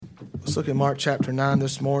Let's look at Mark chapter 9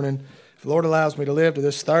 this morning. If the Lord allows me to live to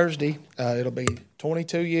this Thursday, it'll be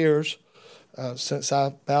 22 years since I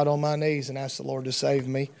bowed on my knees and asked the Lord to save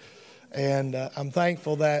me. And I'm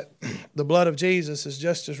thankful that the blood of Jesus is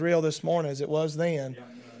just as real this morning as it was then.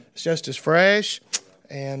 It's just as fresh,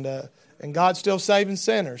 and God's still saving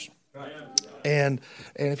sinners. And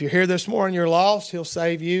if you're here this morning, you're lost, He'll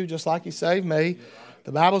save you just like He saved me.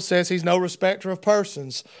 The Bible says He's no respecter of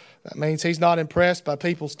persons. That means He's not impressed by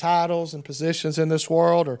people's titles and positions in this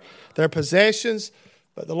world or their possessions.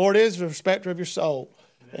 But the Lord is a respecter of your soul.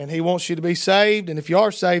 And He wants you to be saved. And if you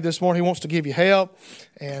are saved this morning, He wants to give you help.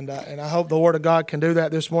 And I hope the Word of God can do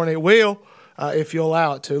that this morning. It will if you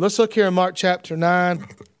allow it to. Let's look here in Mark chapter 9.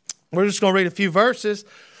 We're just going to read a few verses,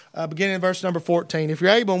 beginning in verse number 14. If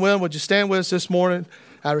you're able and willing, would you stand with us this morning?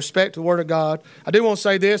 I respect the Word of God. I do want to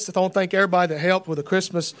say this. I don't thank everybody that helped with the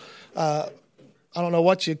Christmas I don't know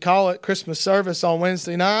what you'd call it, Christmas service on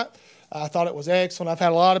Wednesday night. I thought it was excellent. I've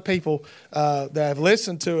had a lot of people that have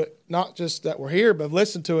listened to it, not just that were here, but have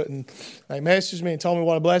listened to it, and they messaged me and told me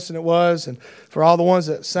what a blessing it was, and for all the ones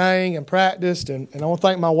that sang and practiced. And I want to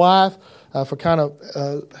thank my wife for kind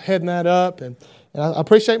of heading that up. And I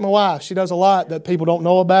appreciate my wife. She does a lot that people don't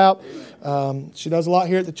know about. She does a lot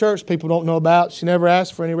here at the church people don't know about. She never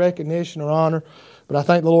asks for any recognition or honor. But I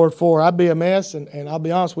thank the Lord for her. I'd be a mess, and I'll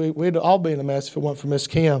be honest, we'd all be in a mess if it weren't for Miss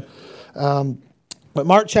Kim. But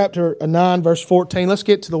Mark chapter 9, verse 14, let's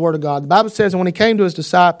get to the Word of God. The Bible says, and when He came to His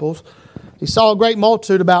disciples, He saw a great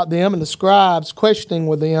multitude about them, and the scribes questioning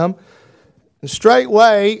with them. And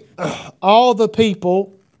straightway all the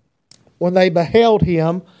people, when they beheld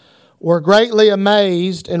Him, were greatly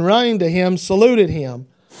amazed, and running to Him, saluted Him.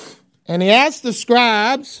 And He asked the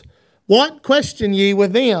scribes, what question ye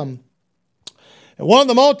with them? And one of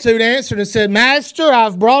the multitude answered and said, Master, I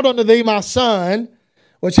have brought unto thee my son,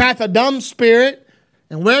 which hath a dumb spirit,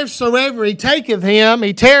 and wheresoever he taketh him,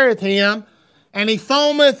 he teareth him, and he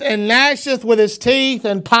foameth and gnasheth with his teeth,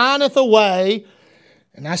 and pineth away.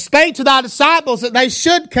 And I spake to thy disciples that they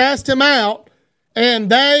should cast him out, and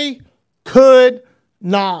they could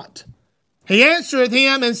not. He answereth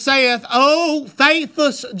him and saith, O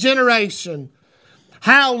faithless generation,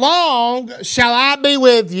 how long shall I be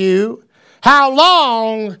with you? How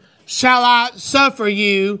long shall I suffer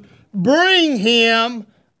you? Bring him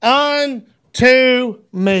unto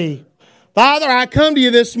me. Father, I come to you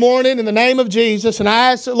this morning in the name of Jesus, and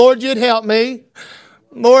I ask that, Lord, you'd help me.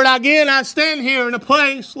 Lord, again, I stand here in a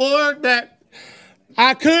place, Lord, that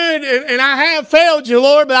I could and I have failed you,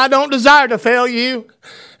 Lord, but I don't desire to fail you.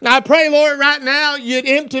 And I pray, Lord, right now, you'd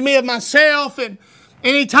empty me of myself and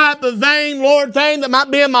any type of vain, Lord, thing that might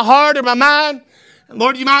be in my heart or my mind.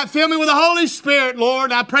 Lord, you might fill me with the Holy Spirit,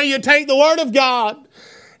 Lord. I pray you'd take the Word of God.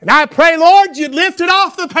 And I pray, Lord, you'd lift it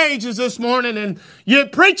off the pages this morning and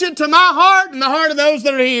you'd preach it to my heart and the heart of those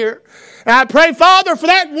that are here. And I pray, Father, for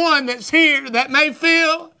that one that's here that may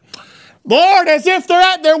feel, Lord, as if they're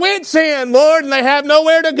at their wits' end, Lord, and they have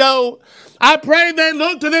nowhere to go. I pray they'd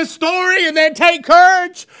look to this story and they'd take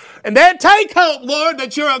courage and they'd take hope, Lord,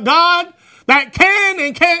 that you're a God that can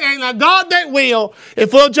and a God that will,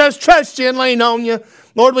 if we'll just trust you and lean on you.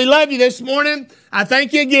 Lord, we love you this morning. I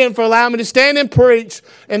thank you again for allowing me to stand and preach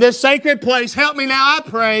in this sacred place. Help me now, I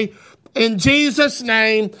pray, in Jesus'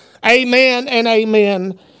 name. Amen and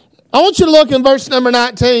amen. I want you to look in verse number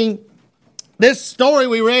 19. This story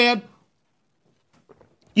we read,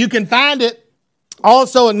 you can find it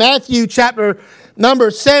also in Matthew chapter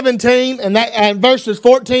number 17 and verses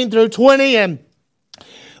 14 through 20, and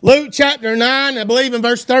Luke chapter 9, I believe in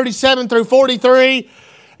verse 37 through 43.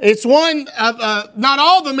 It's one of, not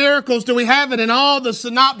all the miracles do we have it in all the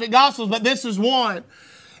synoptic gospels, but this is one.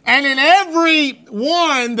 And in every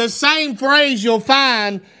one, the same phrase you'll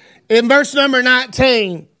find in verse number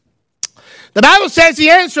 19. The Bible says, He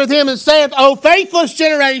answereth him and saith, O faithless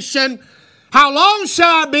generation, how long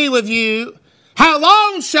shall I be with you? How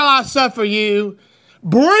long shall I suffer you?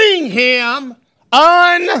 Bring him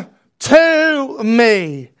unto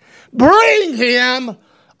me. Bring him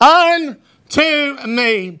unto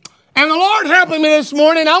me. And the Lord helping me this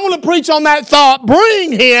morning, I want to preach on that thought.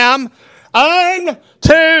 Bring him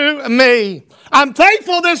unto me. I'm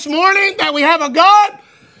thankful this morning that we have a God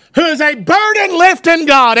who is a burden-lifting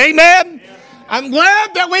God. Amen? I'm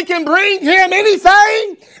glad that we can bring him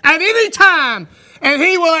anything at any time, and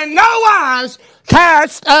he will in no wise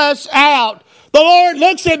cast us out. The Lord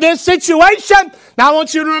looks at this situation. Now I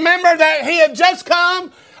want you to remember that he had just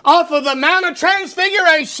come off of the Mount of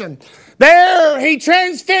Transfiguration. There he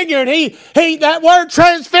transfigured. That word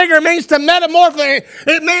transfigure means to metamorphose.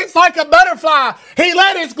 It means like a butterfly. He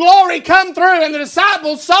let his glory come through, and the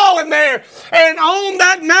disciples saw him there. And on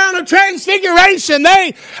that Mount of Transfiguration, transfiguration,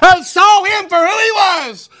 they saw him for who he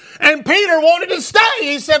was. And Peter wanted to stay.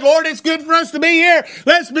 He said, Lord, it's good for us to be here.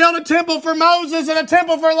 Let's build a temple for Moses and a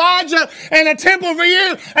temple for Elijah and a temple for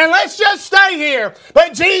you. And let's just stay here.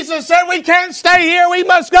 But Jesus said, we can't stay here. We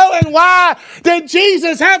must go. And why did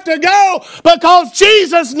Jesus have to go? Because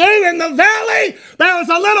Jesus knew in the valley there was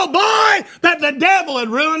a little boy that the devil had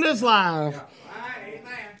ruined his life.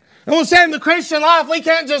 And we'll say in the Christian life, we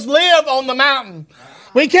can't just live on the mountain.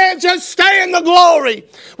 We can't just stay in the glory.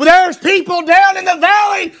 Well, there's people down in the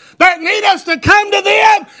valley that need us to come to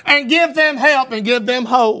them and give them help and give them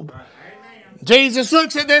hope. Jesus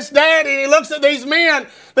looks at this daddy and he looks at these men,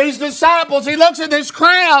 these disciples. He looks at this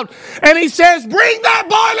crowd and he says, bring that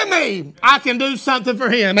boy to me. I can do something for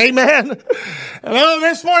him. Amen. And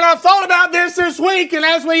this morning I thought about this week, and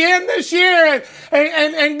as we end this year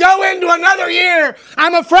and go into another year,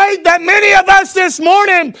 I'm afraid that many of us this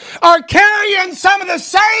morning are carrying some of the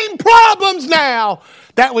same problems now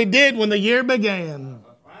that we did when the year began.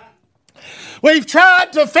 We've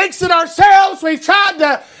tried to fix it ourselves. We've tried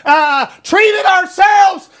to treat it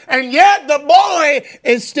ourselves. And yet the boy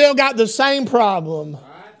has still got the same problem.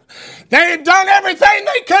 They had done everything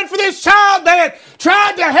they could for this child. They had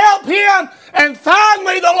tried to help him. And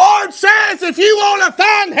finally the Lord says, if you want to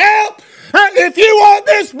find help, if you want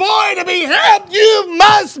this boy to be helped, you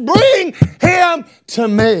must bring him to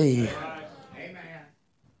me.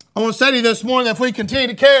 I want to say to you this morning, if we continue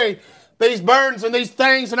to carry these burdens and these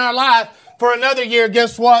things in our life for another year,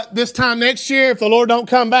 guess what? This time next year, if the Lord don't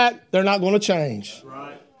come back, they're not going to change.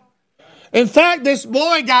 Right. In fact, this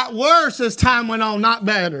boy got worse as time went on, not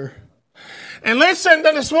better. And listen,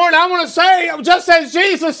 this morning I want to say, just as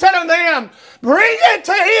Jesus said unto them, bring it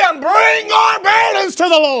to him. Bring our burdens to the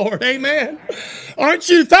Lord. Amen. Aren't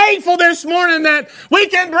you thankful this morning that we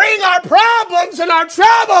can bring our problems and our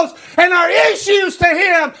troubles and our issues to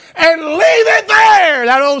him and leave it there?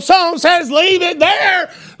 That old song says, leave it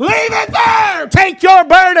there. Leave it there. Take your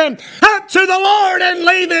burden up to the Lord and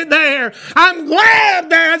leave it there. I'm glad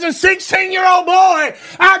that as a 16-year-old boy,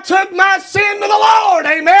 I took my sin to the Lord.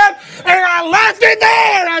 Amen. And I left it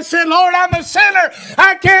there. I said, Lord, I'm a sinner.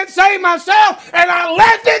 I can't save myself. And I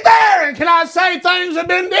left it there. And can I say things have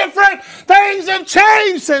been different? Things have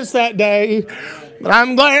changed since that day. But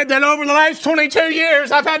I'm glad that over the last 22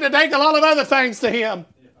 years, I've had to take a lot of other things to him.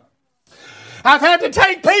 I've had to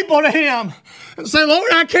take people to him and say,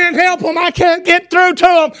 Lord, I can't help them. I can't get through to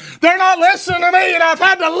them. They're not listening to me, and I've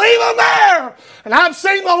had to leave them there. And I've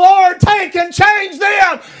seen the Lord take and change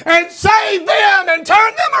them and save them and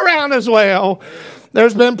turn them around as well.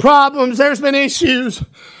 There's been problems. There's been issues.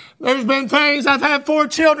 There's been things. I've had 4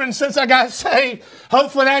 children since I got saved.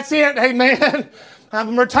 Hopefully that's it. Amen.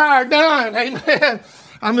 I'm retired, done. Amen.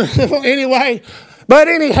 Anyway. But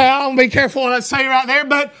anyhow, I'm going to be careful what I say right there.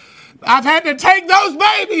 But I've had to take those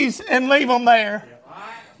babies and leave them there.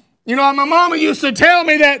 You know, my mama used to tell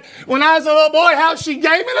me that when I was a little boy, how she gave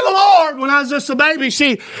me to the Lord when I was just a baby.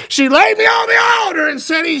 She laid me on the altar and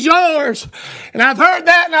said, he's yours. And I've heard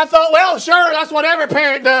that and I thought, well, sure, that's what every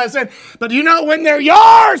parent does. But you know, when they're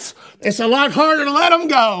yours, it's a lot harder to let them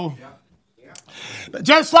go. But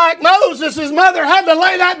just like Moses, his mother had to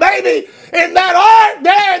lay that baby in that ark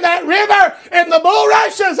there in that river in the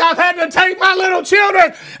bulrushes, I've had to take my little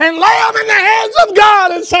children and lay them in the hands of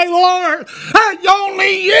God and say, Lord,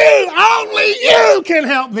 only you can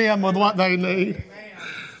help them with what they need.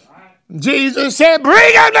 Jesus said,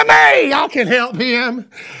 bring them to me. I can help him.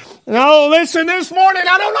 Oh, listen, this morning,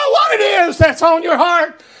 I don't know what it is that's on your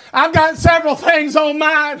heart. I've got several things on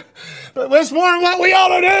mine. But this morning, what we ought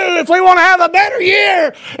to do, if we want to have a better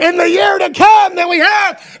year in the year to come than we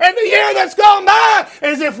have in the year that's gone by,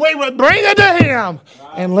 is if we would bring it to him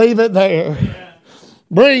and leave it there.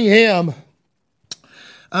 Bring him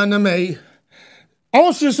unto me. I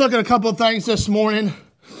want you to just look at a couple of things this morning.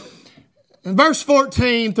 In verse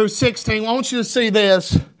 14 through 16, I want you to see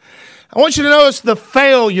this. I want you to notice the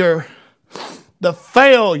failure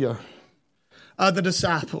of the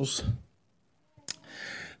disciples.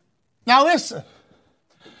 Now listen,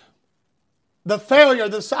 the failure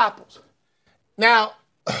of the disciples. Now,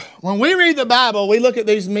 when we read the Bible, we look at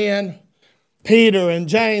these men, Peter and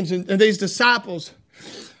James and these disciples,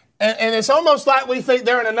 and it's almost like we think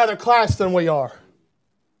they're in another class than we are.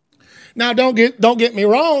 Now, don't get me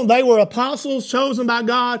wrong. They were apostles chosen by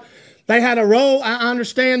God. They had a role. I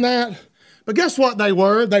understand that. But guess what they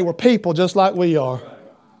were? They were people just like we are.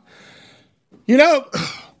 You know,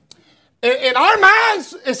 in our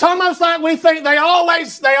minds, it's almost like we think they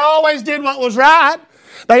always did what was right.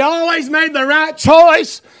 They always made the right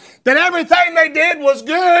choice. That everything they did was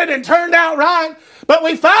good and turned out right. But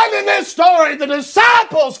we find in this story the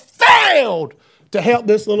disciples failed to help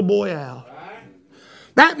this little boy out.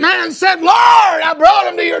 That man said, Lord, I brought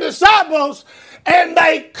him to your disciples, and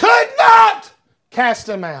they could not cast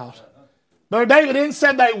him out. Brother David didn't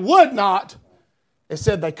say they would not. It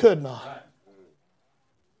said they could not.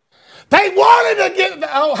 They wanted to get,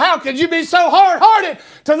 oh, how could you be so hard-hearted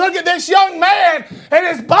to look at this young man and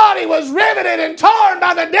his body was riveted and torn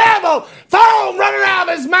by the devil, foam running out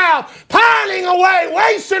of his mouth, pining away,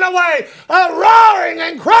 wasting away, roaring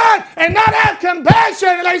and crying and not have compassion.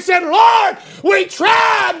 And they said, Lord, we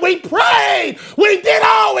tried, we prayed, we did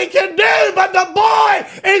all we could do, but the boy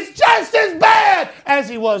is just as bad as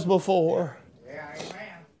he was before. Yeah,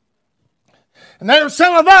 amen. And there are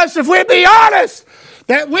some of us, if we'd be honest,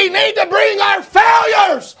 that we need to bring our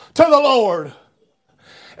failures to the Lord.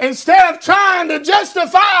 Instead of trying to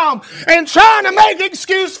justify them and trying to make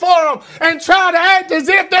excuse for them and try to act as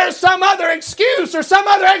if there's some other excuse or some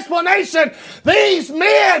other explanation, these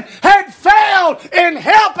men had failed in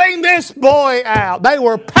helping this boy out. They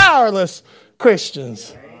were powerless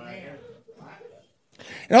Christians.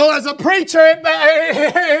 You know, as a preacher,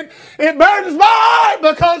 it burdens my heart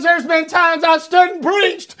because there's been times I stood and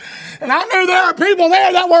preached and I knew there were people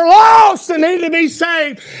there that were lost and needed to be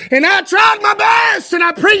saved. And I tried my best and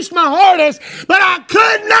I preached my hardest, but I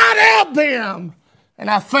could not help them. And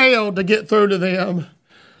I failed to get through to them.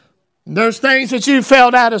 And there's things that you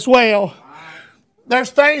failed at as well.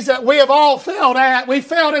 There's things that we have all failed at. We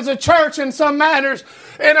failed as a church in some matters.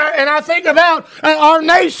 And I think about our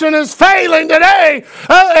nation is failing today.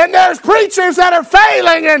 And there's preachers that are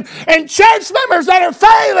failing and church members that are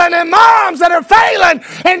failing and moms that are failing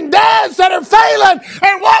and dads that are failing.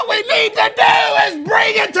 And what we need to do is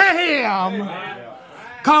bring it to Him.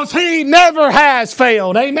 Because He never has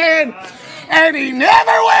failed. Amen. And He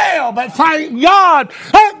never will. But thank God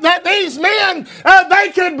that these men,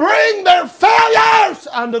 they could bring their failures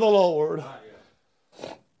unto the Lord.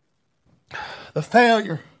 The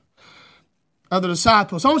failure of the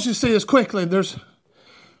disciples. I want you to see this quickly.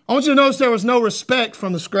 I want you to notice there was no respect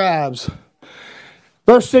from the scribes.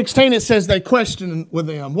 Verse 16, it says they questioned with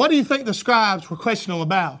them. What do you think the scribes were questioning them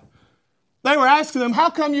about? They were asking them, how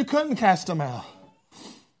come you couldn't cast them out?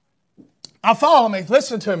 Now follow me.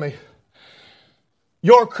 Listen to me.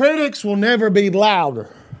 Your critics will never be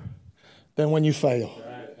louder than when you fail.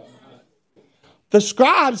 The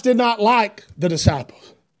scribes did not like the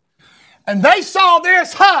disciples. And they saw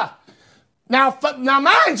this, Now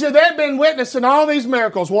mind you, they'd been witnessing all these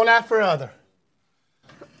miracles one after another.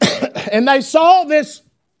 And they saw this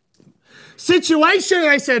situation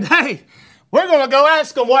and they said, hey, we're going to go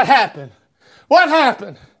ask them what happened. What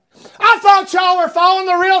happened? I thought y'all were following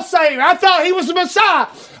the real Savior. I thought He was the Messiah.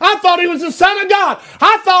 I thought He was the Son of God.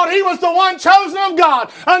 I thought He was the one chosen of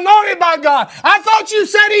God, anointed by God. I thought you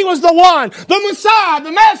said He was the one, the Messiah,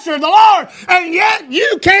 the Master, the Lord, and yet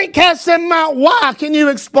you can't cast them out. Why? Can you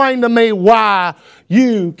explain to me why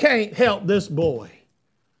you can't help this boy?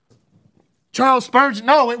 Charles Spurgeon,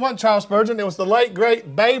 no, it wasn't Charles Spurgeon. It was the late,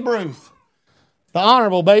 great Babe Ruth, the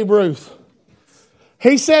Honorable Babe Ruth.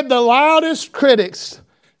 He said the loudest critics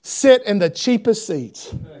sit in the cheapest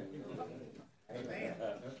seats.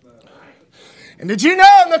 And did you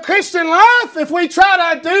know in the Christian life, if we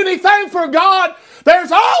try to do anything for God,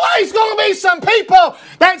 there's always going to be some people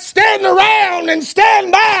that stand around and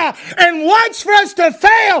stand by and watch for us to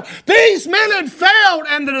fail. These men had failed,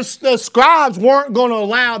 and the scribes weren't going to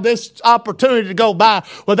allow this opportunity to go by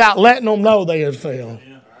without letting them know they had failed.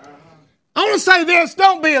 I want to say this,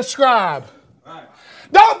 don't be a scribe.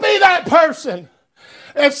 Don't be that person.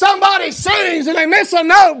 If somebody sings and they miss a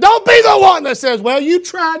note, don't be the one that says, well, you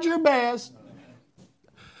tried your best.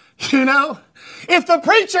 You know, if the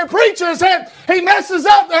preacher preaches and he messes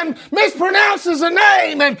up and mispronounces a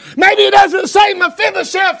name and maybe he doesn't say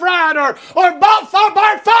Mephibosheth right or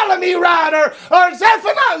Bartholomew right or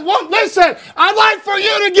Zephaniah. Well, listen, I'd like for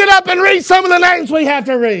you to get up and read some of the names we have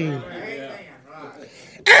to read.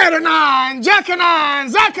 Adonai, and Jeconiah,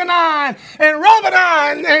 and Zechariah, and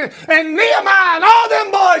Robaniah, and Nehemiah, and all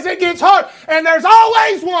them boys. It gets hard. And there's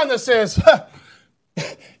always one that says,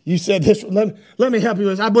 you said this. Let me help you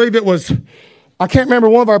with this. I believe it was, I can't remember,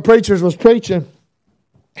 one of our preachers was preaching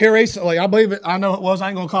here recently. I believe it, I know it was. I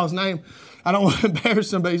ain't going to call his name. I don't want to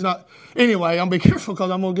embarrass him, but he's not. Anyway, I'm going to be careful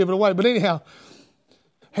because I'm going to give it away. But anyhow,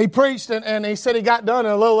 he preached and he said he got done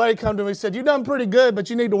and a little lady come to him. He said, you done pretty good,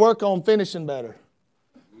 but you need to work on finishing better.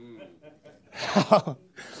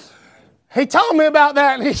 He told me about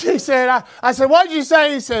that, and he said, I said, what did you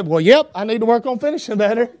say? He said, well, yep, I need to work on finishing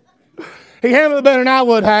better. He handled it better than I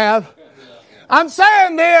would have. I'm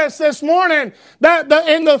saying this morning, that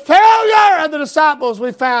in the failure of the disciples,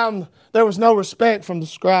 we found there was no respect from the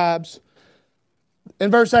scribes. In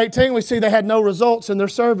verse 18, we see they had no results in their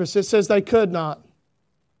service. It says they could not.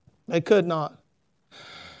 They could not.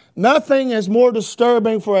 Nothing is more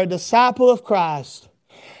disturbing for a disciple of Christ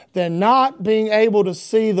than not being able to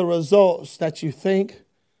see the results that you think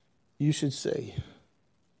you should see.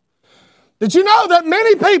 Did you know that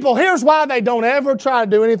many people, here's why they don't ever try to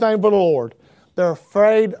do anything for the Lord. They're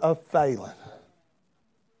afraid of failing.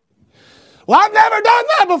 Well, I've never done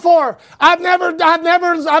that before. I've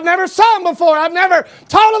never sung before. I've never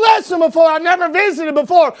taught a lesson before. I've never visited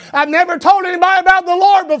before. I've never told anybody about the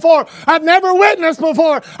Lord before. I've never witnessed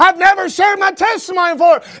before. I've never shared my testimony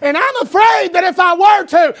before. And I'm afraid that if I were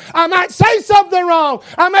to, I might say something wrong.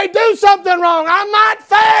 I may do something wrong. I might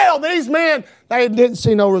fail. These men, they didn't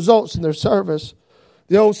see no results in their service.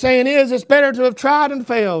 The old saying is, it's better to have tried and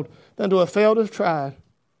failed than to have failed and have tried.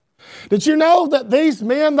 Did you know that these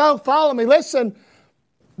men, though, follow me? Listen,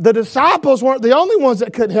 the disciples weren't the only ones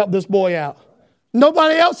that couldn't help this boy out.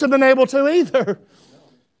 Nobody else had been able to either.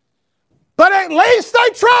 But at least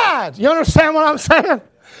they tried. You understand what I'm saying?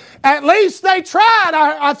 At least they tried.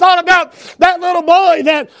 I thought about that little boy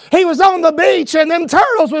that he was on the beach and them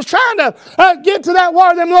turtles was trying to get to that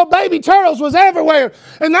water. Them little baby turtles was everywhere.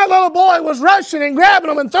 And that little boy was rushing and grabbing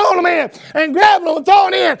them and throwing them in and grabbing them and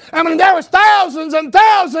throwing in. I mean, there was thousands and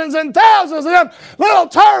thousands and thousands of them little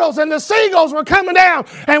turtles, and the seagulls were coming down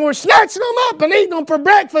and were snatching them up and eating them for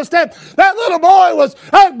breakfast. And that little boy was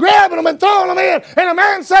grabbing them and throwing them in. And a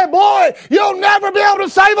man said, boy, you'll never be able to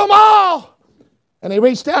save them all. And he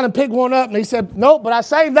reached down and picked one up and he said, nope, but I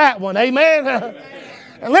saved that one. Amen.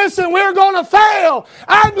 And listen, we're going to fail.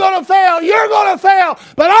 I'm going to fail. You're going to fail.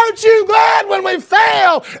 But aren't you glad when we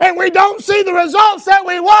fail and we don't see the results that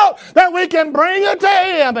we want, that we can bring it to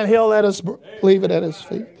Him and He'll let us leave it at His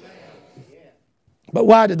feet? But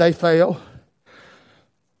why did they fail?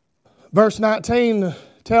 Verse 19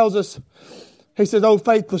 tells us, he says, oh,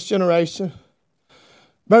 faithless generation.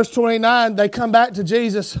 Verse 29, they come back to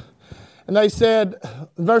Jesus. And they said,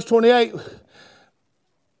 in verse 28,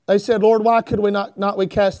 they said, Lord, why could we not we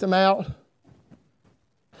cast him out?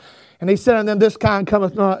 And he said, and then this kind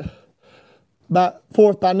cometh not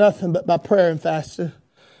forth by nothing but by prayer and fasting.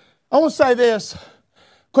 I want to say this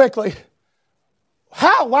quickly.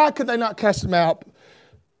 Why could they not cast him out?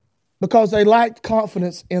 Because they lacked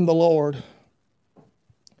confidence in the Lord.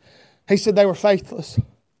 He said they were faithless.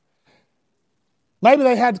 Maybe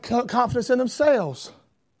they had confidence in themselves.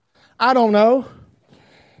 I don't know.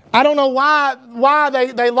 I don't know why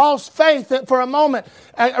they lost faith for a moment.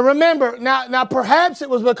 Remember, now perhaps it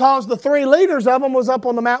was because the three leaders of them was up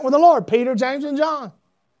on the mountain with the Lord, Peter, James, and John.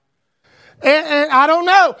 And I don't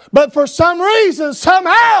know. But for some reason,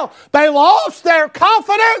 somehow, they lost their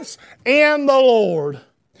confidence in the Lord.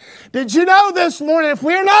 Did you know this morning, if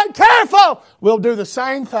we're not careful, we'll do the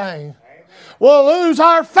same thing. We'll lose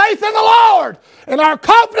our faith in the Lord and our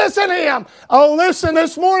confidence in Him. Oh, listen,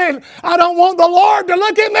 this morning, I don't want the Lord to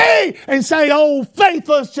look at me and say, oh,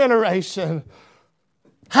 faithless generation.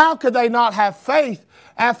 How could they not have faith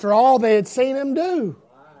after all they had seen Him do?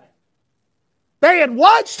 They had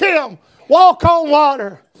watched Him walk on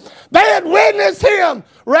water. They had witnessed Him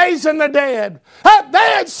raising the dead. They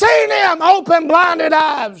had seen Him open blinded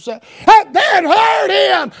eyes. They had heard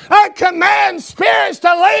Him command spirits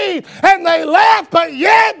to leave, and they left, but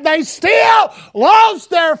yet they still lost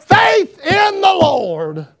their faith in the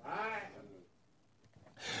Lord.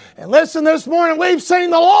 And listen, this morning we've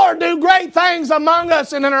seen the Lord do great things among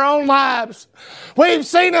us and in our own lives. We've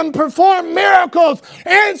seen Him perform miracles,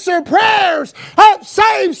 answer prayers,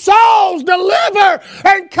 save souls, deliver,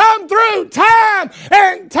 and come through time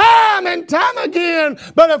and time again.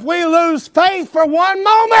 But if we lose faith for one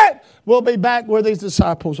moment, we'll be back where these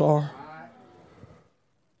disciples are.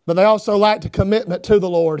 But they also lacked a commitment to the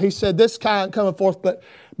Lord. He said, this kind cometh forth but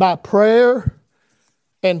by prayer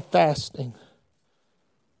and fasting.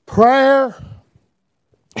 Prayer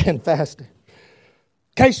and fasting.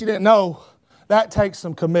 In case you didn't know, that takes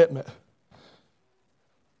some commitment.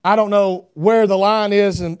 I don't know where the line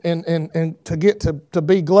is and to get to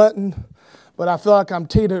be glutton, but I feel like I'm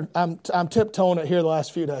tiptoeing it here the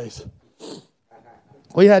last few days.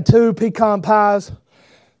 We had 2 pecan pies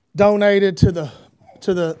donated to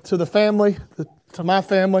the family, to my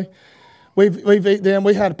family. We've eaten them.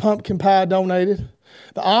 We had a pumpkin pie donated.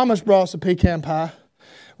 The Amish brought us a pecan pie.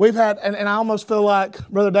 We've had, and I almost feel like,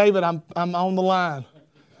 Brother David, I'm on the line.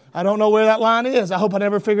 I don't know where that line is. I hope I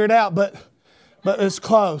never figure it out, but it's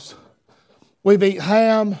close. We've eaten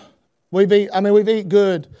ham. We've eaten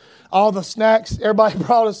good. all the snacks. Everybody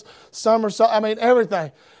brought us summer salt. I mean,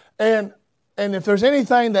 everything. And if there's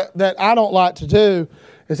anything that I don't like to do,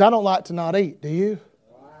 is I don't like to not eat. Do you?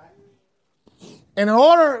 And in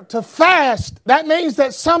order to fast, that means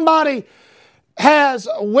that somebody has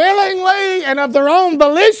willingly and of their own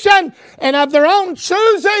volition and of their own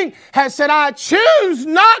choosing has said, I choose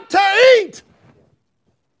not to eat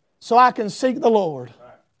so I can seek the Lord.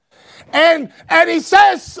 And he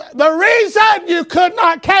says, the reason you could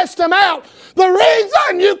not cast him out, the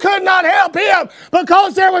reason you could not help him,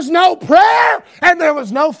 because there was no prayer and there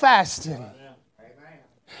was no fasting.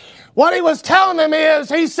 What he was telling them is,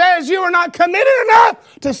 he says, you are not committed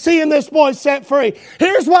enough to seeing this boy set free.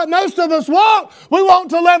 Here's what most of us want. We want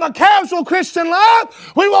to live a casual Christian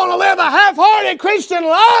life. We want to live a half-hearted Christian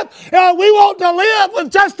life. We want to live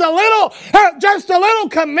with just a little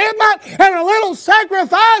commitment and a little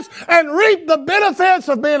sacrifice and reap the benefits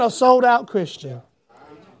of being a sold-out Christian.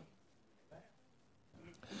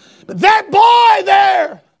 But that boy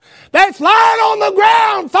there, that's lying on the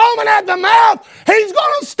ground, foaming at the mouth, he's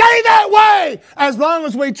going to stay that way as long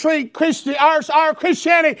as we treat our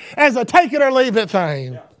Christianity as a take it or leave it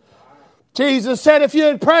thing. Jesus said if you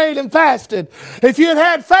had prayed and fasted, if you had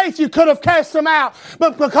had faith, you could have cast them out.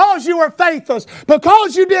 But because you were faithless,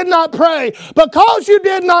 because you did not pray, because you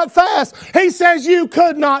did not fast, he says you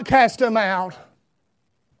could not cast them out.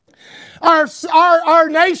 Our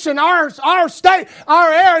nation, our state,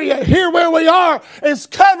 our area, here where we are, is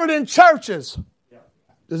covered in churches.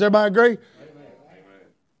 Does everybody agree?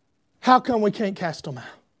 How come we can't cast them out?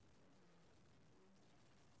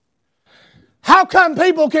 How come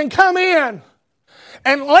people can come in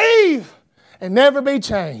and leave and never be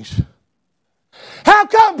changed? How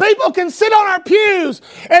come people can sit on our pews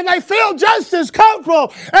and they feel just as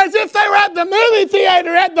comfortable as if they were at the movie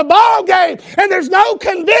theater, at the ball game, and there's no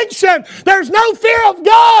conviction, there's no fear of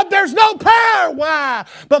God, there's no power? Why?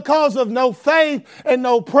 Because of no faith and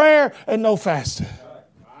no prayer and no fasting.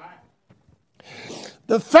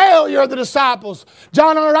 The failure of the disciples.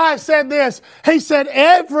 John R. Rice said this. He said,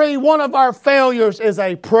 every one of our failures is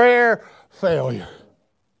a prayer failure.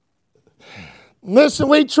 Listen,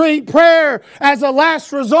 we treat prayer as a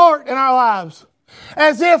last resort in our lives.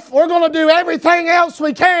 As if we're going to do everything else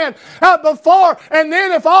we can before, and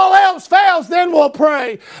then if all else fails, then we'll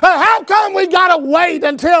pray. How come we got to wait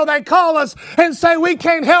until they call us and say we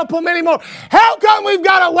can't help them anymore? How come we've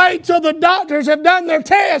got to wait till the doctors have done their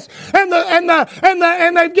tests and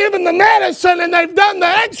they've given the medicine and they've done the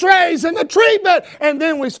x-rays and the treatment, and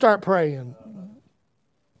then we start praying?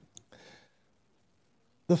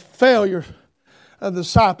 The failure of the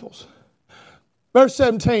disciples. Verse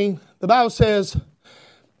 17, the Bible says,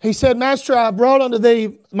 he said, Master, I have brought unto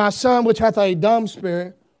thee my son, which hath a dumb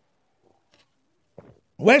spirit.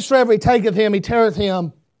 Wheresoever he taketh him, he teareth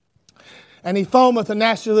him, and he foameth and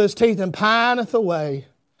gnasheth his teeth, and pineth away.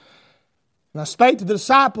 And I spake to the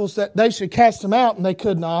disciples that they should cast him out, and they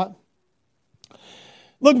could not.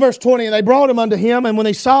 Look at verse 20, and they brought him unto him, and when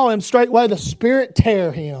they saw him, straightway the spirit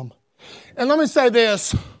tare him. And let me say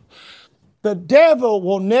this. The devil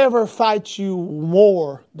will never fight you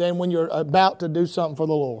more than when you're about to do something for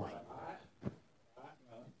the Lord.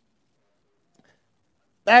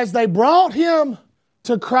 As they brought him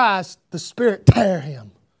to Christ, the Spirit tare him.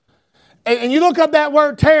 And you look up that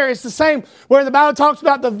word tear, it's the same where the Bible talks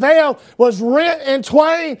about the veil was rent in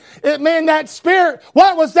twain. It meant that spirit,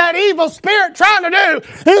 what was that evil spirit trying to do?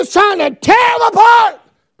 He was trying to tear them apart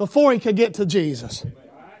before he could get to Jesus.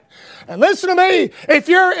 And listen to me, if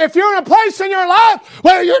you're in a place in your life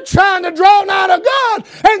where you're trying to draw nigh to God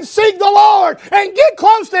and seek the Lord and get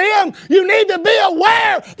close to Him, you need to be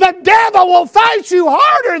aware the devil will fight you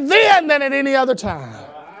harder then than at any other time.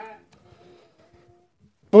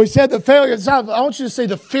 But we said the failure. I want you to see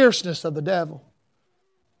the fierceness of the devil.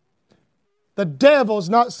 The devil is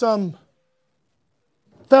not some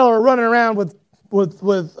fella running around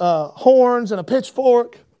with horns and a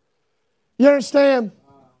pitchfork. You understand?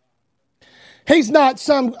 He's not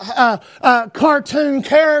some cartoon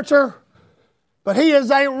character, but he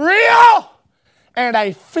is a real and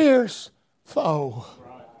a fierce foe.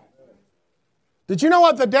 Did you know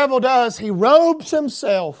what the devil does? He robes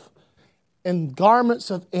himself in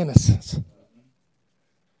garments of innocence.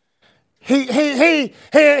 He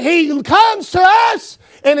comes to us,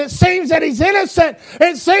 and it seems that he's innocent.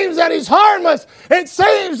 It seems that he's harmless. It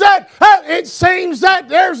seems that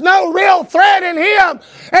there's no real threat in him.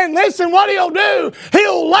 And listen, what he'll do,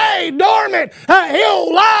 he'll lay dormant.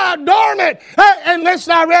 He'll lie dormant. And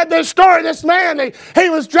listen, I read this story. This man, he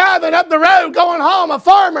was driving up the road going home, a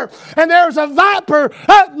farmer, and there was a viper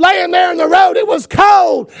laying there in the road. It was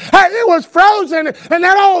cold. It was frozen, and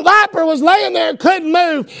that old viper was laying there and couldn't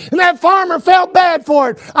move. And that farmer felt bad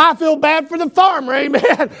for it. I feel bad for the farmer, amen.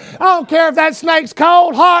 I don't care if that snake's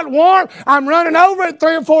cold, hot, warm. I'm running over it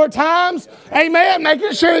 3 or 4 times, amen,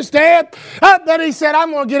 making sure it's dead. But he said,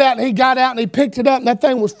 I'm going to get out. And he got out and he picked it up, and that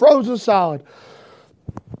thing was frozen solid.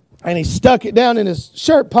 And he stuck it down in his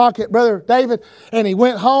shirt pocket, Brother David, and he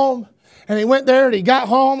went home. And he went there and he got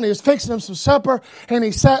home and he was fixing him some supper and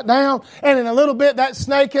he sat down, and in a little bit that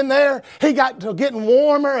snake in there, he got to getting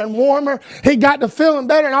warmer and warmer. He got to feeling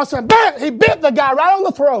better, and all of a sudden, bam, he bit the guy right on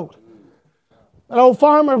the throat. That old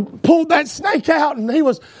farmer pulled that snake out, and he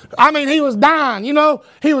was dying, you know.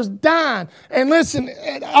 He was dying. And listen,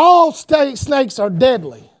 all snakes are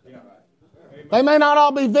deadly. They may not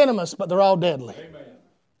all be venomous, but they're all deadly.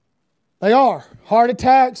 They are. Heart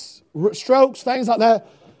attacks, strokes, things like that.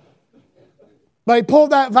 But he pulled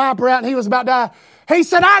that viper out and he was about to die. He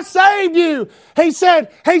said, I saved you. He said,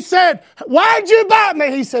 why'd you bite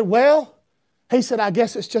me? He said, I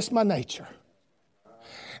guess it's just my nature.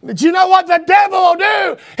 But you know what the devil will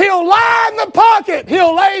do? He'll lie in the pocket.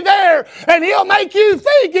 He'll lay there and he'll make you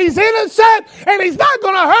think he's innocent and he's not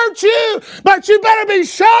going to hurt you. But you better be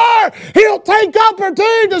sure he'll take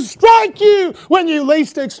opportunity to strike you when you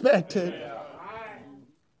least expect it.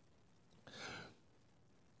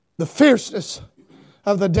 The fierceness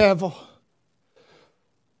of the devil.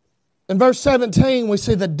 In verse 17, we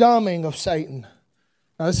see the dumbing of Satan.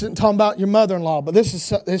 Now, this isn't talking about your mother-in-law, but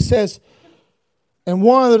it says, and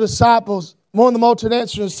one of the disciples, one of the multitude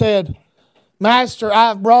answered and said, Master, I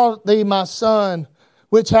have brought thee my son,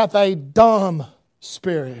 which hath a dumb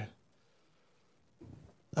spirit.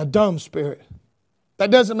 A dumb spirit.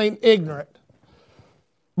 That doesn't mean ignorant,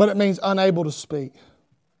 but it means unable to speak.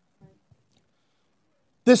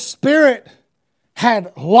 This spirit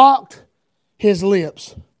had locked his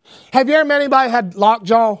lips. Have you ever met anybody had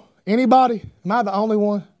lockjaw? Anybody? Am I the only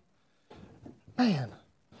one? Man.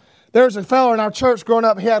 There was a fellow in our church growing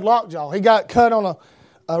up, he had lockjaw. He got cut on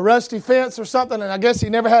a rusty fence or something, and I guess he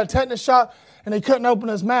never had a tetanus shot, and he couldn't open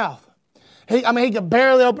his mouth. He could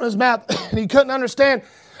barely open his mouth, and he couldn't understand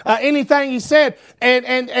anything he said.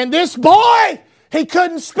 And this boy, he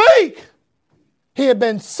couldn't speak. He had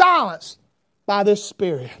been silenced by this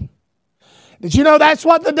spirit. Did you know that's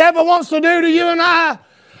what the devil wants to do to you and I?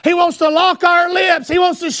 He wants to lock our lips. He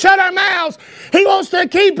wants to shut our mouths. He wants to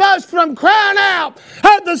keep us from crying out.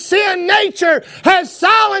 The sin nature has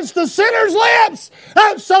silenced the sinner's lips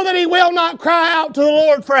so that he will not cry out to the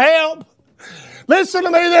Lord for help. Listen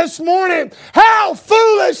to me this morning. How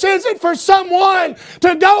foolish is it for someone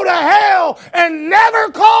to go to hell and never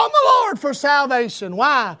call on the Lord for salvation?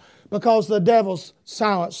 Why? Because the devil's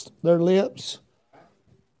silenced their lips.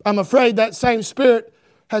 I'm afraid that same spirit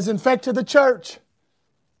has infected the church,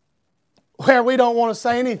 where we don't want to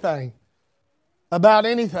say anything about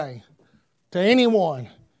anything to anyone,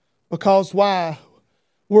 because why?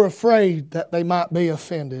 We're afraid that they might be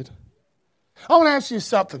offended. I want to ask you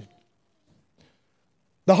something.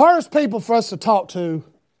 The hardest people for us to talk to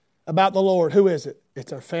about the Lord, who is it?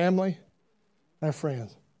 It's our family, our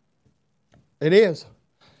friends. It is.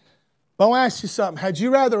 But I want to ask you something. Had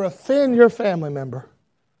you rather offend your family member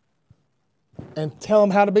and tell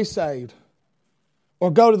them how to be saved, or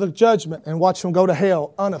go to the judgment and watch them go to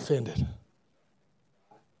hell unoffended?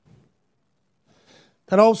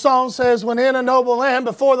 That old song says, when in a noble land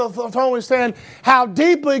before the throne we stand, how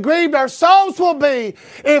deeply grieved our souls will be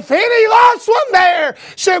if any lost one there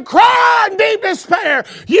should cry in deep despair.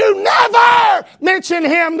 You never mention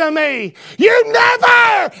him to me. You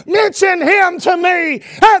never mention him to me.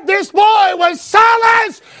 This boy was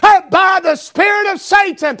silenced by the spirit of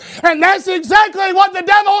Satan. And that's exactly what the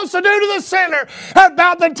devil wants to do to the sinner.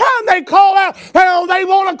 About the time they call out, they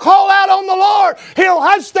want to call out on the Lord, he'll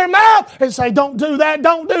hush their mouth and say, don't do that.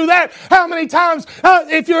 Don't do that. How many times,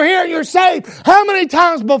 if you're here and you're saved, how many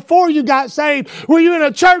times before you got saved were you in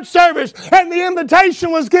a church service and the invitation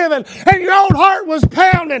was given and your old heart was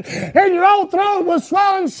pounding and your old throat was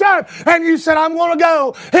swelling shut and you said, I'm going to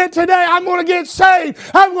go today. I'm going to get saved.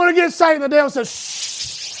 I'm going to get saved. The devil says,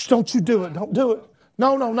 shh, don't you do it. Don't do it.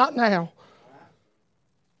 No, not now.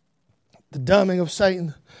 The dumbing of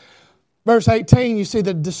Satan. Verse 18, you see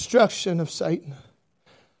the destruction of Satan.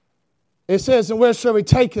 It says, and wheresoever he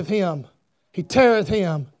taketh him, he teareth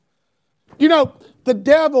him. You know, the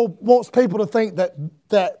devil wants people to think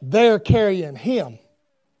that they're carrying him.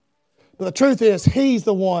 But the truth is, he's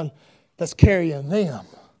the one that's carrying them.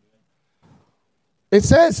 It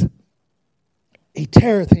says, he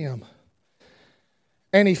teareth him,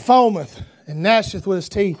 and he foameth and gnasheth with his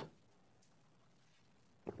teeth,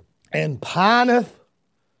 and pineth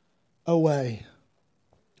away.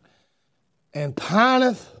 And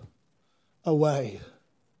pineth away.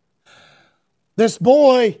 This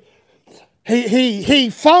boy, he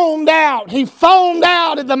foamed out. He foamed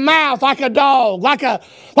out at the mouth like a dog, like a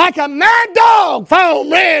mad dog.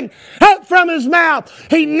 Foam ran up from his mouth.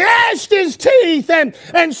 He gnashed his teeth and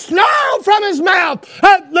snarled from his mouth.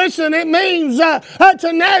 Listen, it means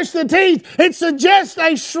to gnash the teeth. It suggests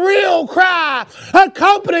a shrill cry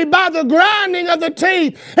accompanied by the grinding of the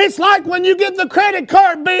teeth. It's like when you get the credit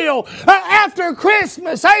card bill after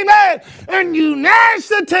Christmas, amen, and you gnash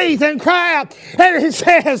the teeth and cry out. And it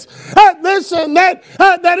says, listen, that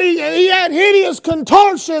he had hideous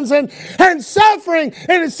contortions and suffering,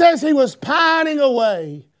 and it says he was pining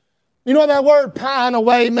away. You know what that word pine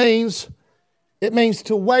away means? It means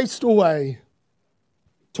to waste away,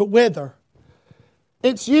 to wither.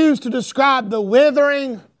 It's used to describe the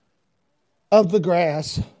withering of the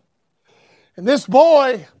grass. And this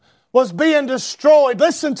boy was being destroyed,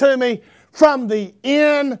 listen to me, from the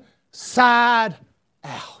inside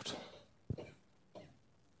out.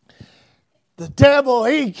 The devil,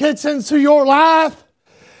 he gets into your life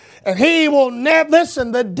and he will never,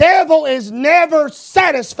 listen, the devil is never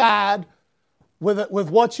satisfied with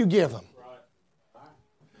what you give him.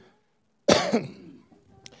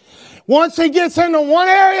 Once he gets into one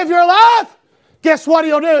area of your life, guess what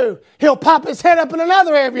he'll do? He'll pop his head up in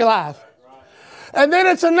another area of your life. And then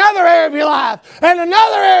it's another area of your life, and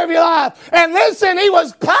another area of your life. And listen, he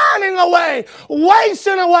was pining away,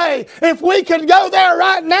 wasting away. If we could go there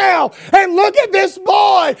right now and look at this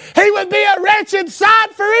boy, he would be a wretched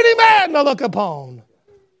sight for any man to look upon.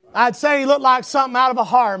 I'd say he looked like something out of a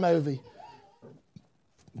horror movie.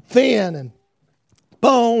 Thin and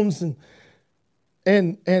bones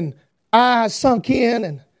and eyes sunk in,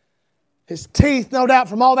 and his teeth, no doubt,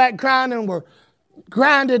 from all that grinding were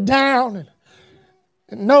grinded down.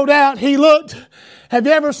 And no doubt he looked. Have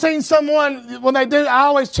you ever seen someone, when they do, I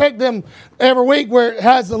always check them every week where it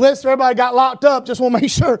has the list. Everybody got locked up. Just want to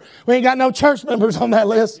make sure we ain't got no church members on that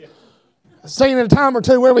list. I've seen it a time or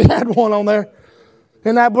two where we had one on there.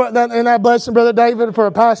 In that blessing, Brother David, for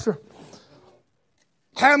a pastor.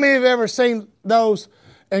 How many have ever seen those?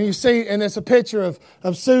 And you see, and it's a picture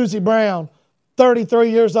of Susie Brown,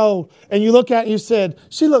 33 years old. And you look at it and you said,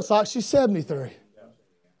 she looks like she's 73.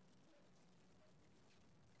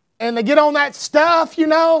 And they get on that stuff, you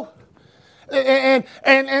know. And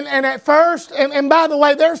at first, and by the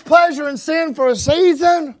way, there's pleasure in sin for a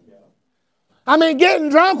season. I mean, getting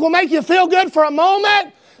drunk will make you feel good for a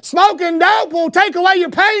moment. Smoking dope will take away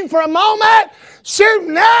your pain for a moment.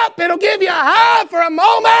 Shooting up, it'll give you a high for a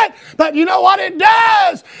moment. But you know what it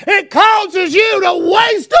does? It causes you to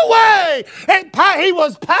waste away. He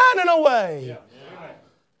was pining away.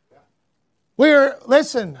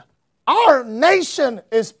 Listen, our nation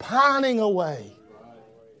is pining away.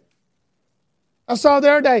 I saw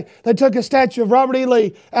the other day, they took a statue of Robert E.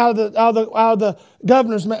 Lee out of the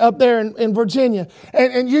governor's up there in Virginia.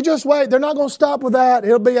 And you just wait. They're not going to stop with that.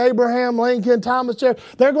 It'll be Abraham Lincoln, Thomas Jefferson.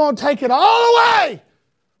 They're going to take it all away.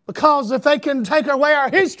 Because if they can take away our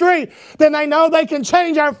history, then they know they can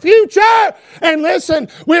change our future. And listen,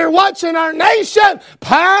 we're watching our nation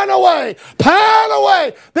pine away, pine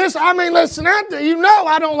away. Listen, you know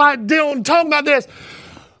I don't like talking about this.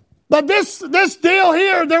 But this deal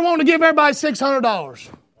here, they're wanting to give everybody $600.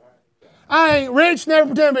 I ain't rich, never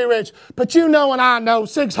pretend to be rich. But you know and I know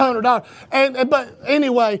 $600. But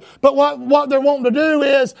anyway, what they're wanting to do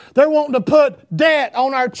is they're wanting to put debt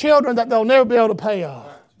on our children that they'll never be able to pay off.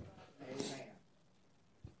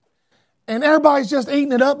 And everybody's just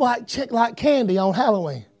eating it up like candy on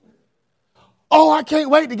Halloween. Oh, I can't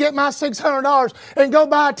wait to get my $600 and go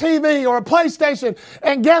buy a TV or a PlayStation.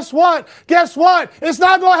 And guess what? It's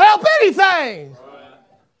not going to help anything.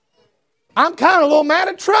 I'm kind of a little mad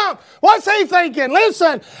at Trump. What's he thinking?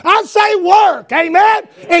 Listen, I say work, amen?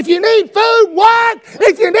 If you need food, work.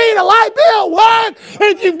 If you need a light bill, work.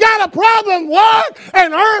 If you've got a problem, work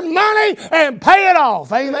and earn money and pay it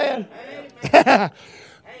off, amen?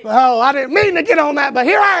 Oh, I didn't mean to get on that, but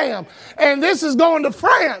here I am. And this is going to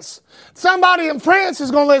France. Somebody in France is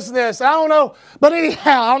going to listen to this. I don't know. But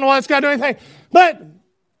anyhow, I don't know why it's got to do anything. But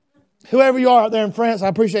whoever you are out there in France, I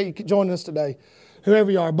appreciate you joining us today. Whoever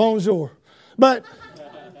you are, bonjour. But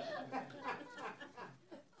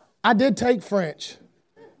I did take French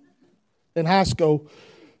in high school.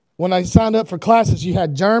 When I signed up for classes, you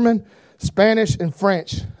had German, Spanish, and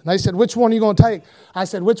French. And they said, which one are you going to take? I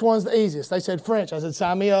said, which one's the easiest? They said, French. I said,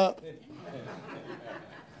 sign me up.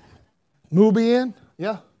 Muy bien?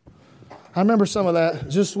 Yeah. I remember some of that.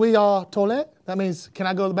 Je suis à toilette? That means, can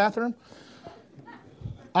I go to the bathroom?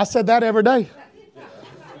 I said that every day.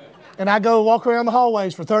 And I go walk around the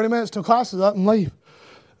hallways for 30 minutes till class is up and leave.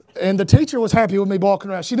 And the teacher was happy with me walking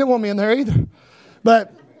around. She didn't want me in there either.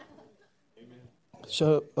 But,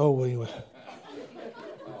 anyway.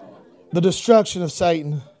 The destruction of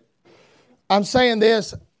Satan. I'm saying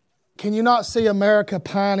this. Can you not see America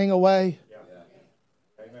pining away?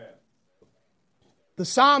 The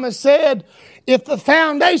psalmist said, if the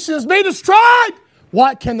foundations be destroyed,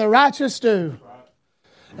 what can the righteous do?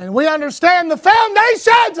 And we understand the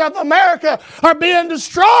foundations of America are being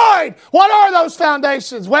destroyed. What are those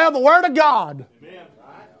foundations? Well, the Word of God.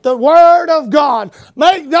 The Word of God.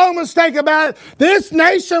 Make no mistake about it. This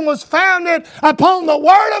nation was founded upon the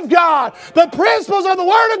Word of God. The principles of the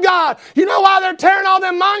Word of God. You know why they're tearing all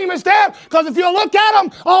them monuments down? Because if you look at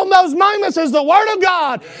them, on those monuments is the Word of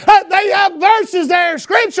God. They have verses there,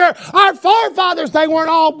 Scripture. Our forefathers, they weren't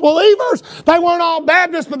all believers. They weren't all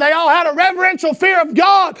Baptists, but they all had a reverential fear of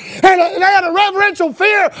God. And they had a reverential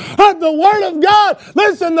fear of the Word of God.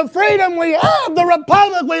 Listen, the freedom we have, the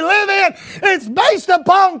republic we live in, it's based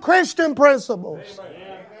upon Christian principles.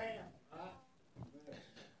 Amen.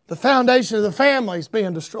 The foundation of the family is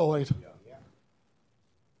being destroyed.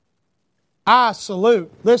 I salute,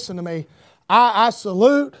 listen to me, I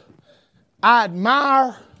salute, I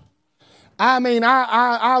admire,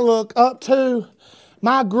 I look up to.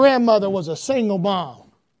 My grandmother was a single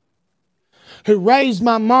mom who raised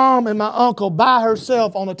my mom and my uncle by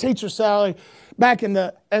herself on a teacher's salary back in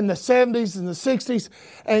the 70s and the 60s,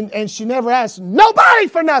 and she never asked nobody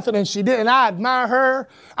for nothing, and she did. And I admire her.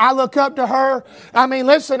 I look up to her. I mean,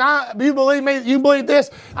 listen, you believe me? You believe this?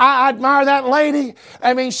 I admire that lady.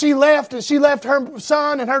 I mean, she left her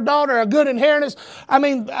son and her daughter a good inheritance. I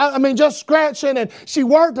mean, just scratching, and she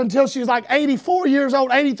worked until she was like 84 years old,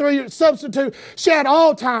 83 years, substitute. She had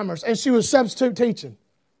Alzheimer's, and she was substitute teaching.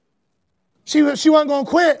 She wasn't going to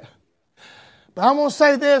quit. But I'm going to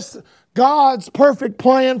say this. God's perfect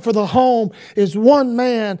plan for the home is one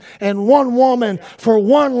man and one woman for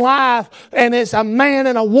one life, and it's a man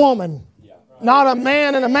and a woman. Not a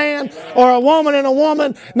man and a man, or a woman and a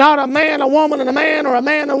woman. Not a man, a woman and a man, or a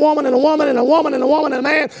man and a woman and a woman and a woman and a woman and a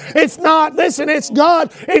man. It's not, listen, it's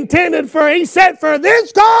God intended for, He said, for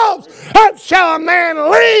this cause shall a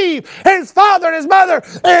man leave his father and his mother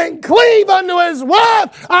and cleave unto his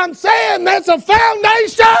wife. I'm saying that's a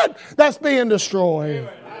foundation that's being destroyed.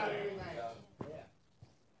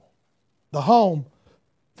 The home,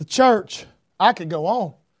 the church, I could go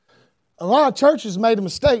on. A lot of churches made a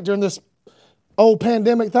mistake during this old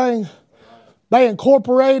pandemic thing. They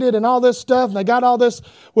incorporated and all this stuff, and they got all this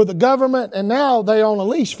with the government, and now they're on a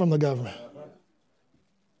leash from the government.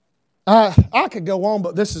 I could go on,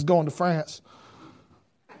 but this is going to France.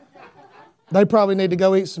 They probably need to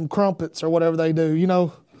go eat some crumpets or whatever they do. You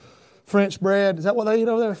know, French bread. Is that what they eat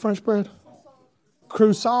over there, French bread?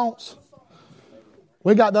 Croissants.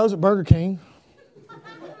 We got those at Burger King.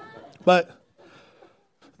 But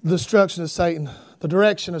the destruction of Satan, the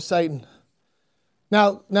direction of Satan.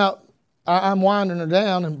 Now, I'm winding her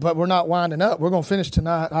down, but we're not winding up. We're going to finish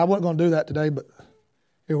tonight. I wasn't going to do that today, but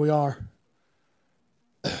here we are.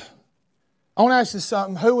 I want to ask you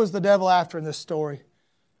something. Who was the devil after in this story?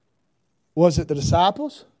 Was it the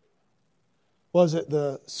disciples? Was it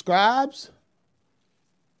the scribes?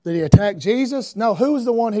 Did he attack Jesus? No, who was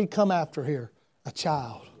the one he'd come after here? A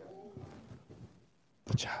child.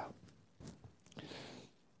 A child.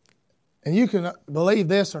 And you can believe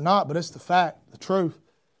this or not, but it's the fact, the truth.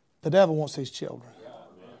 The devil wants these children.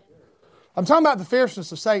 I'm talking about the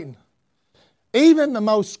fierceness of Satan. Even the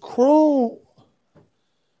most cruel,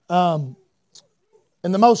 in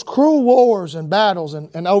the most cruel wars and battles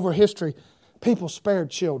and over history, people spared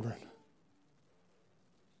children.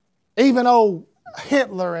 Even old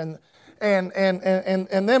Hitler and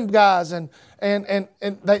them guys and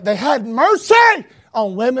they had mercy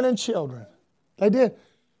on women and children. They did.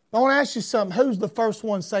 I want to ask you something. Who's the first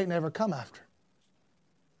one Satan ever come after?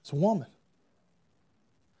 It's a woman.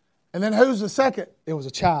 And then who's the second? It was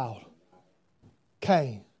a child.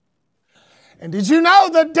 Cain. And did you know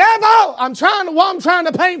the devil, what I'm trying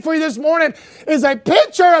to paint for you this morning is a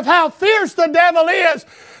picture of how fierce the devil is.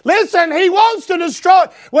 Listen, he wants to destroy.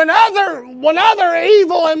 When other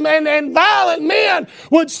evil and violent men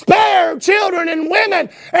would spare children and women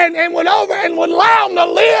and would allow them to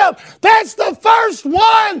live, that's the first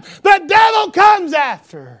one the devil comes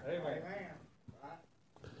after. Amen.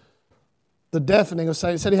 The deafening of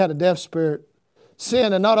Satan. He said he had a deaf spirit.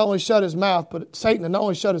 Sin had not only shut his mouth, but Satan had not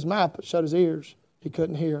only shut his mouth, but shut his ears. He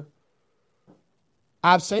couldn't hear.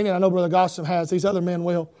 I've seen it. I know Brother Gossam has. These other men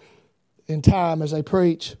will in time as they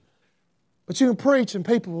preach. But you can preach and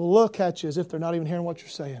people will look at you as if they're not even hearing what you're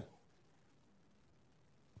saying.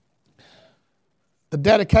 The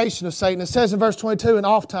dedication of Satan. It says in verse 22, and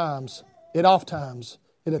oft times it hath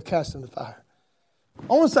cast in the fire. I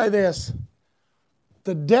want to say this.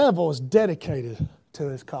 The devil is dedicated to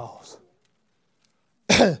his cause.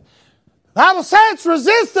 The Bible says,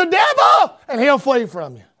 resist the devil and he'll flee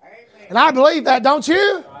from you. Amen. And I believe that, don't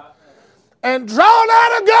you? And draw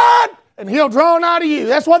nigh to God and he'll draw nigh to you.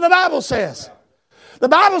 That's what the Bible says. The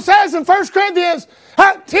Bible says in 1 Corinthians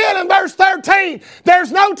 10 and verse 13,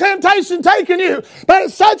 there's no temptation taking you, but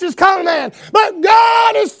it's such as common man. But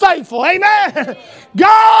God is faithful. Amen.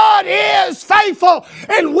 God is faithful.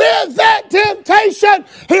 And with that temptation,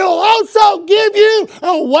 he'll also give you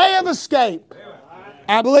a way of escape.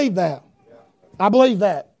 I believe that. I believe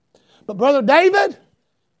that. But Brother David,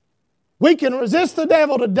 we can resist the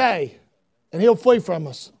devil today and he'll flee from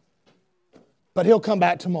us. But he'll come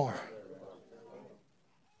back tomorrow.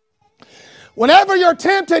 Whenever you're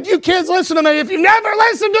tempted, you kids listen to me. If you've never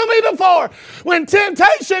listened to me before, when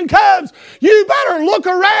temptation comes, you better look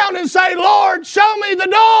around and say, Lord, show me the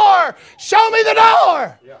door. Show me the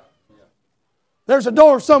door. Yeah. There's a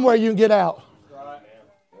door somewhere you can get out.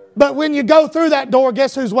 But when you go through that door,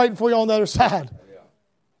 guess who's waiting for you on the other side?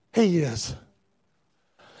 He is.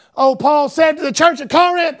 Oh, Paul said to the church at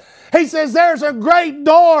Corinth, he says, there's a great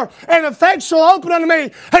door and effectual open unto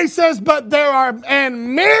me. He says, but there are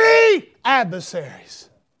many adversaries.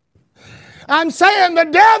 I'm saying the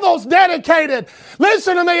devil's dedicated.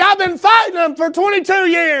 Listen to me, I've been fighting him for 22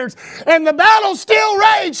 years and the battle's still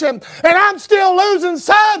raging and I'm still losing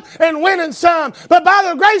some and winning some. But by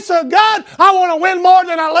the grace of God, I want to win more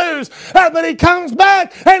than I lose. But he comes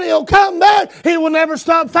back and he'll come back. He will never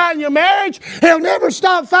stop fighting your marriage. He'll never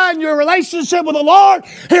stop fighting your relationship with the Lord.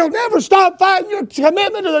 He'll never stop fighting your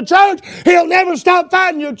commitment to the church. He'll never stop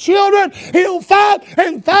fighting your children. He'll fight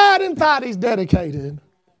and fight and fight. He's dedicated.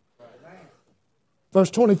 Verse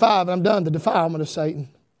 25, and I'm done, the defilement of Satan.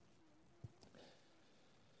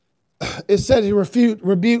 It says he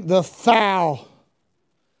rebuked the foul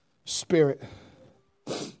spirit.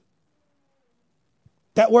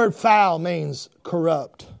 That word foul means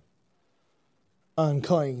corrupt,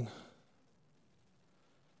 unclean.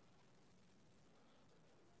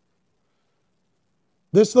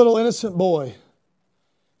 This little innocent boy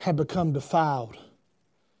had become defiled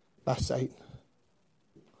by Satan.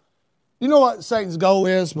 You know what Satan's goal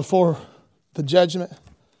is before the judgment?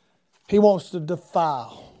 He wants to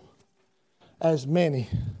defile as many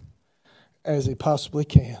as he possibly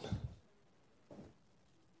can.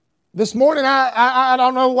 This morning, I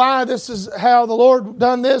don't know why this is how the Lord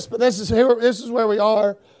done this, but this is where we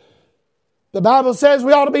are. The Bible says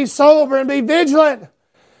we ought to be sober and be vigilant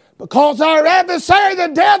because our adversary, the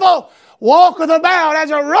devil, walketh about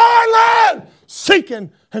as a roaring lion,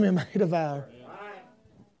 seeking whom he may devour.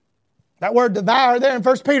 That word devour there in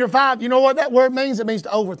 1 Peter 5, you know what that word means? It means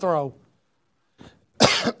to overthrow.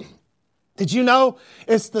 Did you know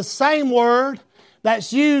it's the same word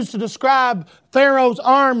that's used to describe Pharaoh's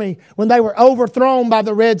army when they were overthrown by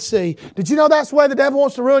the Red Sea? Did you know that's the way the devil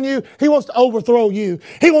wants to ruin you? He wants to overthrow you.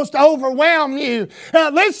 He wants to overwhelm you.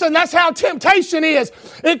 Listen, that's how temptation is.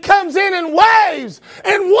 It comes in waves,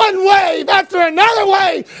 and one wave after another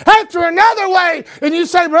wave after another wave. And you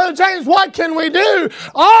say, Brother James, what can we do?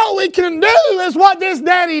 All we can do is what this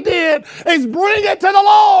daddy did, is bring it to the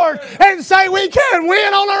Lord and say we can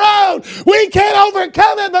win on our own. We can't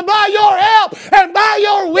overcome it, but by your help and by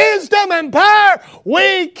your wisdom and power,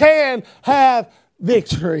 we can have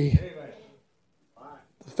victory.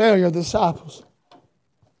 The failure of the disciples.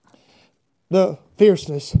 The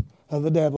fierceness of the devil.